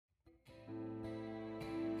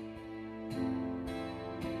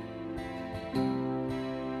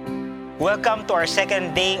Welcome to our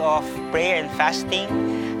second day of prayer and fasting.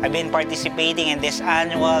 I've been participating in this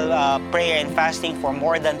annual prayer and fasting for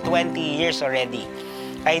more than 20 years already.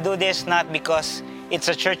 I do this not because it's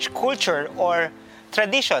a church culture or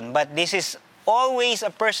tradition, but this is always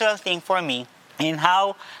a personal thing for me in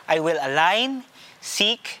how I will align,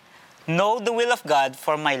 seek, know the will of God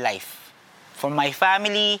for my life, for my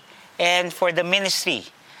family, and for the ministry.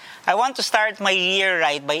 I want to start my year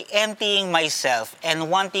right by emptying myself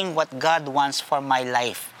and wanting what God wants for my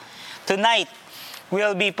life. Tonight,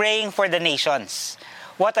 we'll be praying for the nations.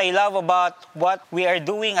 What I love about what we are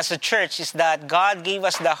doing as a church is that God gave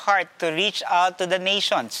us the heart to reach out to the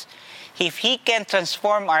nations. If He can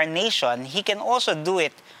transform our nation, He can also do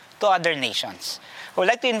it to other nations. I would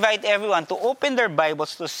like to invite everyone to open their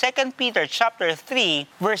Bibles to 2 Peter chapter 3,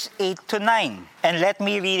 verse 8 to 9. And let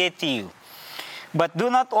me read it to you. But do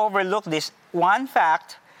not overlook this one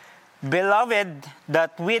fact, beloved,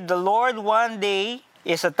 that with the Lord 1 day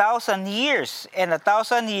is 1,000 years, and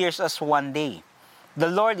 1,000 years as 1 day. The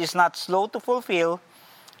Lord is not slow to fulfill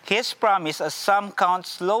His promise, as some count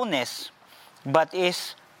slowness, but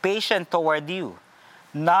is patient toward you,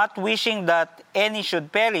 not wishing that any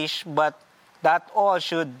should perish, but that all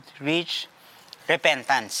should reach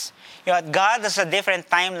repentance. You know, God has a different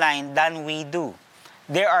timeline than we do.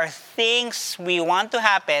 There are things we want to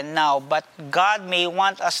happen now, but God may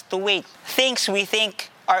want us to wait. Things we think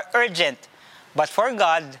are urgent, but for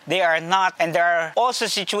God, they are not. And there are also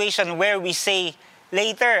situations where we say,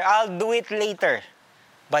 later, I'll do it later.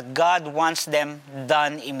 But God wants them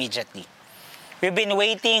done immediately. We've been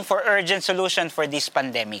waiting for urgent solution for this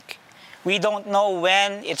pandemic. We don't know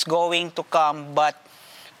when it's going to come, but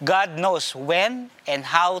God knows when and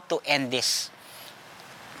how to end this.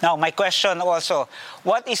 Now, my question also,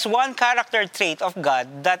 what is one character trait of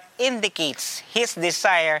God that indicates His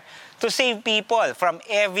desire to save people from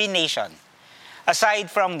every nation? Aside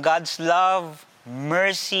from God's love,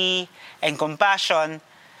 mercy, and compassion,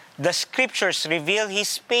 the Scriptures reveal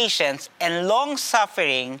His patience and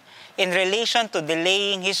long-suffering in relation to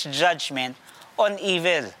delaying His judgment on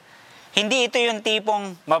evil. Hindi ito yung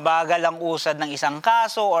tipong mabagal ang usad ng isang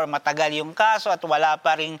kaso or matagal yung kaso at wala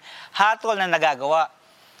pa ring hatol na nagagawa.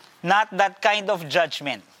 Not that kind of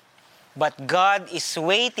judgment. But God is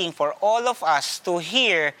waiting for all of us to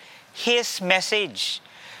hear His message,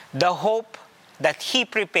 the hope that He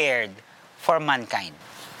prepared for mankind.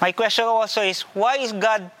 My question also is, why is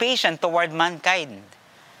God patient toward mankind?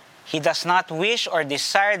 He does not wish or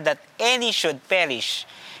desire that any should perish.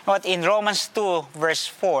 But in Romans 2, verse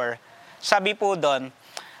 4, sabi po doon,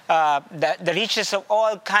 the riches of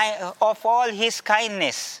all His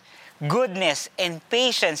kindness, goodness, and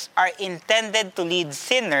patience are intended to lead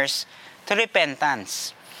sinners to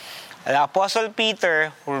repentance. The Apostle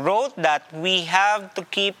Peter wrote that we have to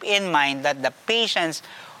keep in mind that the patience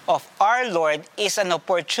of our Lord is an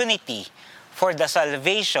opportunity for the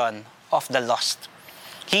salvation of the lost.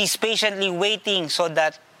 He is patiently waiting so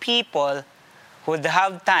that people would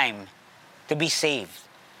have time to be saved.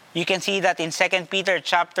 You can see that in 2 Peter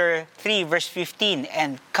chapter 3, verse 15,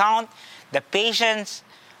 and count the patience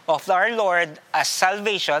of our Lord as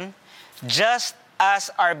salvation, just as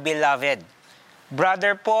our beloved.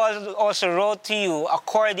 Brother Paul also wrote to you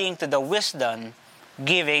according to the wisdom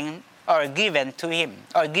given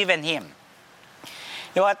him.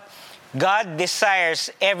 You know what? God desires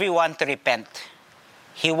everyone to repent.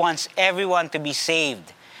 He wants everyone to be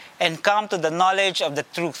saved and come to the knowledge of the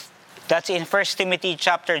truth. That's in 1 Timothy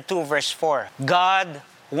chapter 2, verse 4. God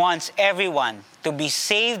wants everyone to be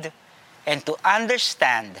saved and to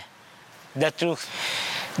understand the truth.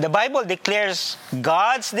 The Bible declares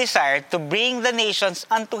God's desire to bring the nations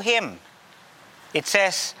unto Him. It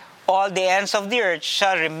says, all the ends of the earth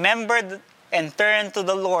shall remember and turn to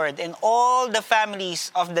the Lord, and all the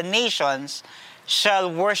families of the nations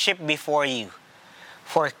shall worship before you.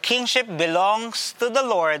 For kingship belongs to the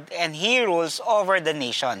Lord, and He rules over the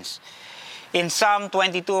nations. In Psalm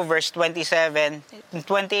 22, verse 27 and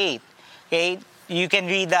 28, okay, you can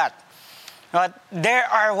read that. But there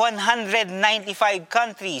are 195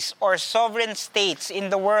 countries or sovereign states in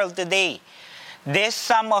the world today. This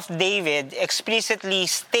Psalm of David explicitly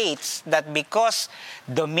states that because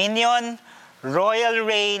dominion, royal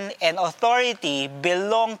reign, and authority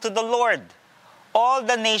belong to the Lord, all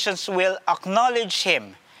the nations will acknowledge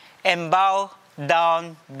Him and bow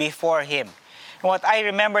down before Him. What I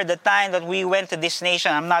remember the time that we went to this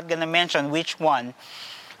nation, I'm not going to mention which one,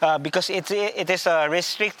 because it is a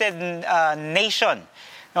restricted nation.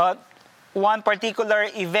 One particular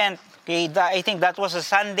event, okay, I think that was a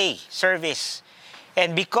Sunday service.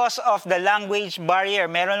 And because of the language barrier,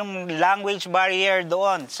 meron language barrier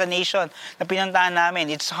doon sa nation na pinuntahan namin.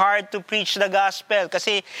 It's hard to preach the gospel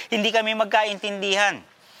kasi hindi kami magkaintindihan.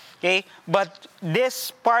 Okay? But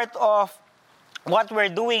this part of what we're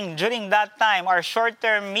doing during that time, our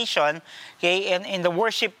short-term mission, okay, in the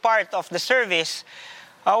worship part of the service,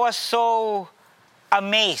 I was so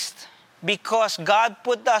amazed because God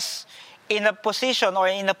put us in a position or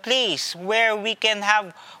in a place where we can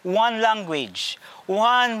have one language,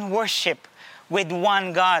 one worship with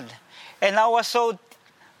one God. And I was so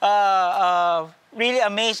really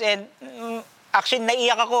amazed and actually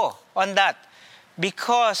naiyak ako on that.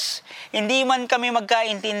 Because hindi man kami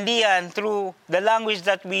magkaintindihan through the language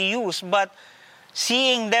that we use, but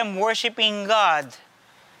seeing them worshiping God,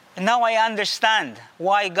 now I understand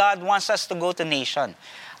why God wants us to go to nation.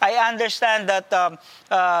 I understand that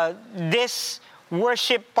this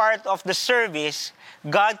worship part of the service,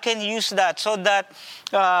 God can use that so that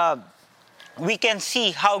we can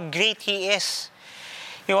see how great He is.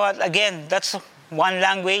 You know what? Again, that's one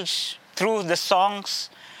language through the songs.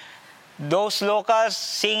 Those locals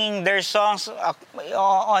singing their songs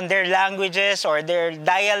on their languages or their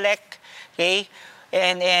dialect, okay,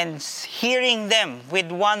 and hearing them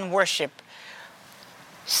with one worship,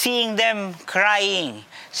 seeing them crying,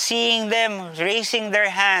 seeing them raising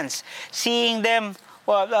their hands, seeing them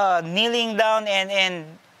kneeling down and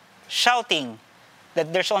shouting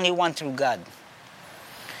that there's only one true God.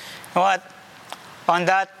 You know what? On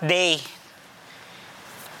that day,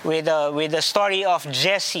 with the story of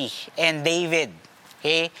Jesse and David,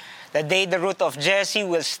 okay? The day the root of Jesse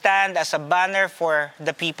will stand as a banner for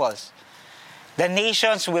the peoples. The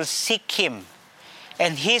nations will seek him,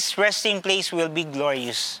 and his resting place will be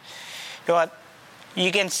glorious. You know what?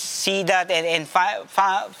 You can see that and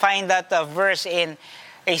find that verse in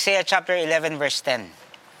Isaiah chapter 11, verse 10.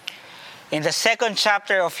 In the second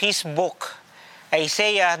chapter of his book,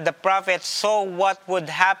 Isaiah, the prophet, saw what would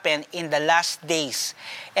happen in the last days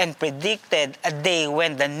and predicted a day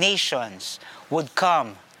when the nations would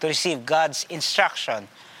come to receive God's instruction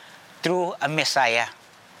through a Messiah.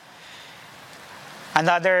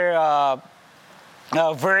 Another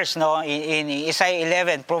verse in Isaiah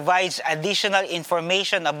 11 provides additional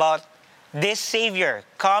information about this Savior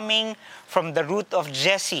coming from the root of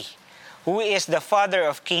Jesse, who is the father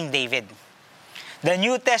of King David. The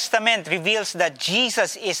New Testament reveals that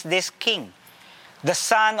Jesus is this king, the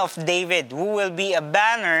son of David, who will be a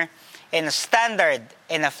banner and a standard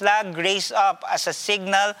and a flag raised up as a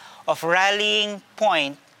signal of rallying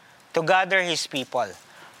point to gather his people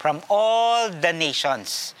from all the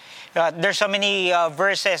nations. There's so many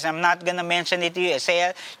verses. I'm not going to mention it to you.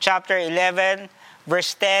 Isaiah chapter 11,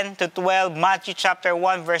 verse 10 to 12, Matthew chapter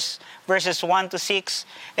 1, verses 1 to 6,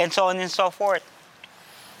 and so on and so forth.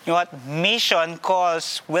 You know what? Mission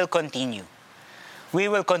calls will continue. We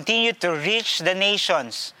will continue to reach the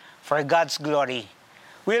nations for God's glory.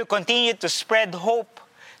 We will continue to spread hope,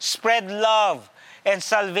 spread love, and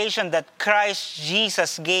salvation that Christ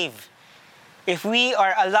Jesus gave. If we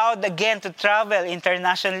are allowed again to travel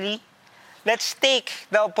internationally, let's take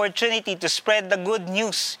the opportunity to spread the good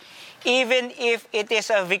news. Even if it is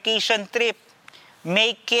a vacation trip,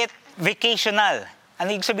 make it vacational. Ano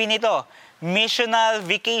ibig sabihin nito? Missional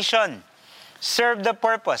vacation. Serve the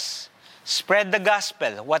purpose. Spread the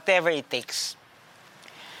gospel, whatever it takes.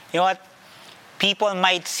 You know what? People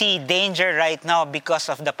might see danger right now because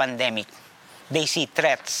of the pandemic. They see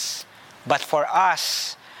threats. But for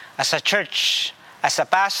us, as a church, as a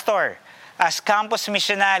pastor, as campus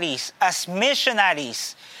missionaries, as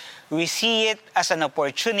missionaries, we see it as an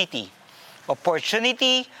opportunity.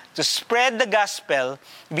 Opportunity to spread the gospel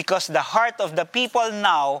because the heart of the people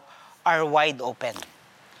now are wide open.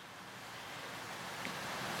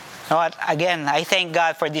 You know what? Again, I thank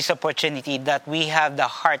God for this opportunity that we have the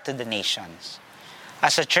heart to the nations.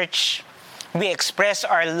 As a church, we express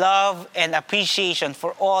our love and appreciation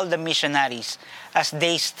for all the missionaries as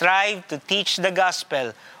they strive to teach the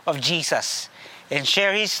gospel of Jesus and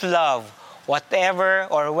share His love whatever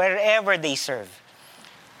or wherever they serve.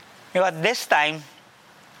 You know, at this time,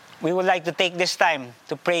 we would like to take this time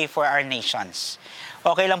to pray for our nations.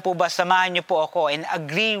 Okay lang po ba, samahan niyo po ako and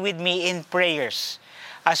agree with me in prayers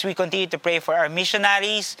as we continue to pray for our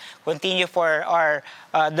missionaries, continue for our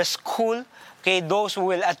the school, okay, those who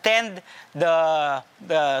will attend the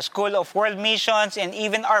School of World Missions, and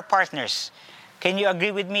even our partners. Can you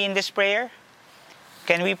agree with me in this prayer?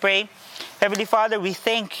 Can we pray? Heavenly Father, we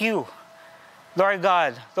thank you, Lord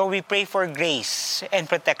God. Lord, we pray for grace and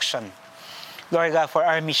protection, Lord God, for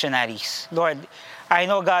our missionaries. Lord, I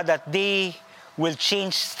know, God, that they will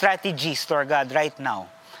change strategies, Lord God, right now.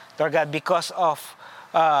 Lord God, because of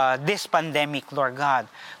this pandemic, Lord God.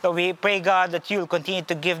 So we pray, God, that you'll continue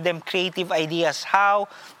to give them creative ideas how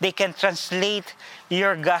they can translate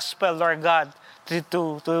your gospel, Lord God, to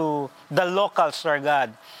the locals, Lord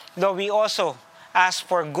God. Lord, we also ask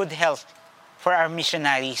for good health for our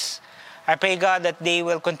missionaries. I pray, God, that they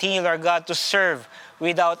will continue, Lord God, to serve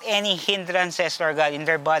without any hindrances, Lord God, in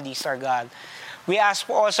their bodies, Lord God. We ask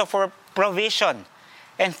also for provision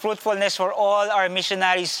and fruitfulness for all our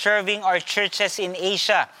missionaries serving our churches in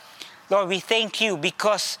Asia. Lord, we thank you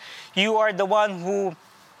because you are the one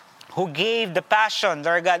who gave the passion,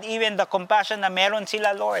 Lord God, even the compassion na meron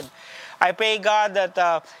sila, Lord. I pray, God,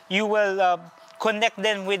 that you will connect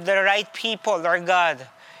them with the right people, Lord God,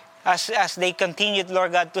 as they continue,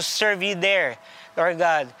 Lord God, to serve you there, Lord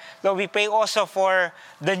God. Lord, we pray also for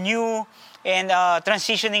the new and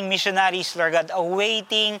transitioning missionaries, Lord God,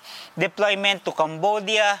 awaiting deployment to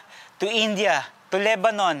Cambodia, to India, to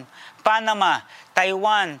Lebanon, Panama,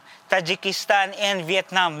 Taiwan, Tajikistan, and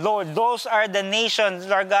Vietnam. Lord, those are the nations,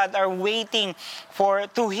 Lord God, are waiting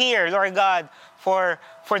to hear, Lord God, for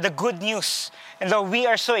the good news. And Lord, we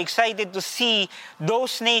are so excited to see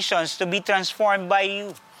those nations to be transformed by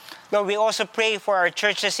you. Lord, we also pray for our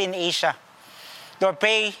churches in Asia. Lord,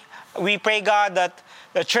 we pray, God, that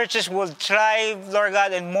the churches will thrive, Lord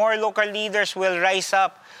God, and more local leaders will rise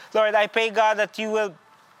up. Lord, I pray, God, that you will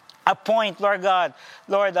appoint, Lord God,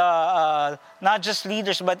 Lord, not just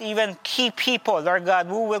leaders, but even key people, Lord God,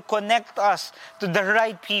 who will connect us to the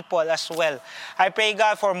right people as well. I pray,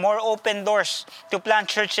 God, for more open doors to plant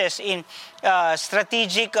churches in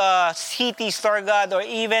strategic cities, Lord God, or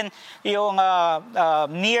even yung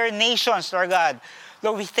near nations, Lord God.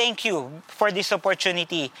 Lord, we thank you for this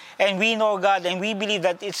opportunity. And we know, God, and we believe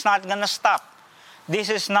that it's not going to stop. This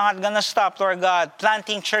is not going to stop, Lord God,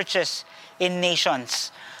 planting churches in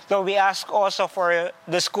nations. Lord, we ask also for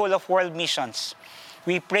the School of World Missions.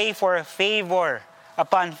 We pray for favor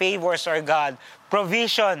upon favors, Lord God,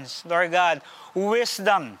 provisions, Lord God,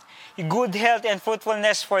 wisdom, good health and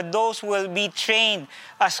fruitfulness for those who will be trained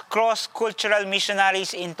as cross-cultural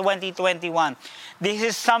missionaries in 2021. This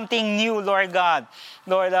is something new, Lord God.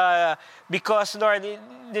 Lord, because, Lord,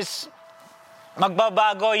 this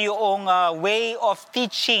magbabago yung way of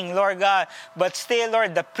teaching, Lord God. But still,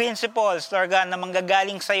 Lord, the principles, Lord God, na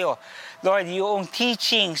manggagaling sa'yo. Lord, yung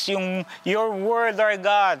teachings, your word, Lord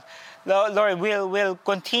God, Lord, will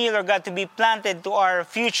continue, Lord God, to be planted to our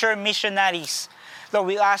future missionaries. Lord,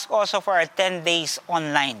 we ask also for our 10 days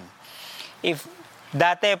online. If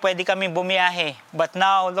dati pwede kami bumiyahe, but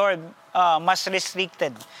now, Lord, mas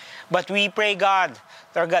restricted. But we pray, God,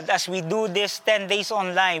 Lord God, as we do this 10 days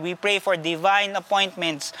online, we pray for divine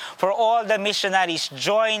appointments for all the missionaries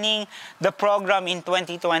joining the program in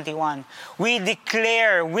 2021. We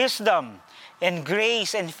declare wisdom and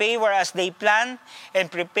grace and favor as they plan and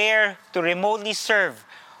prepare to remotely serve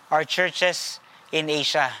our churches in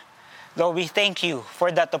Asia. Lord, we thank you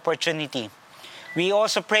for that opportunity. We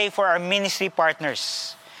also pray for our ministry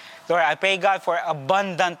partners. Lord, I pray, God, for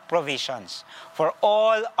abundant provisions for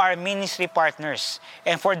all our ministry partners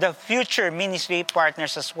and for the future ministry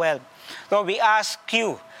partners as well. Lord, we ask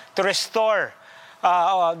you to restore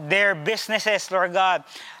their businesses, Lord God.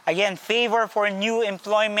 Again, favor for new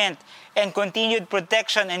employment and continued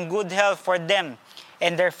protection and good health for them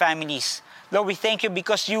and their families. Lord, we thank you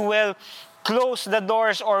because you will close the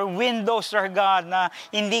doors or windows, Lord God, na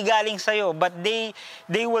hindi galing sa'yo, but they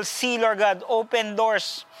will see, Lord God, open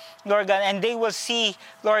doors, Lord God, and they will see,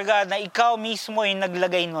 Lord God, na ikaw mismo yung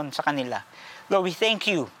naglagay nun sa kanila. Lord, we thank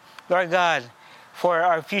you, Lord God, for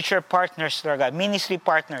our future partners, Lord God, ministry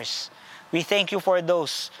partners. We thank you for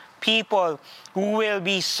those people who will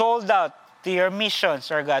be sold out to your missions,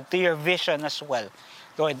 Lord God, to your vision as well.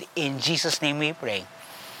 Lord, in Jesus' name we pray.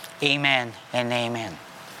 Amen and amen.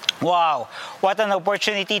 Wow, what an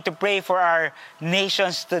opportunity to pray for our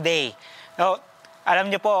nations today. Now,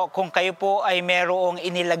 alam niyo po, kung kayo po ay merong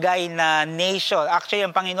inilagay na nation, actually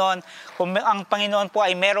ang Panginoon, kung ang Panginoon po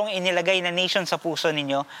ay merong inilagay na nation sa puso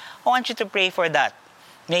ninyo, I want you to pray for that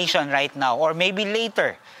nation right now or maybe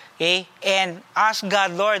later. Okay? And ask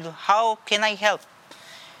God, Lord, how can I help?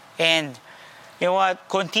 And you know what?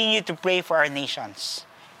 Continue to pray for our nations.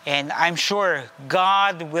 And I'm sure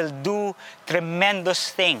God will do tremendous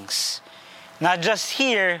things, not just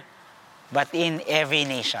here, but in every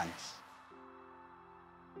nation.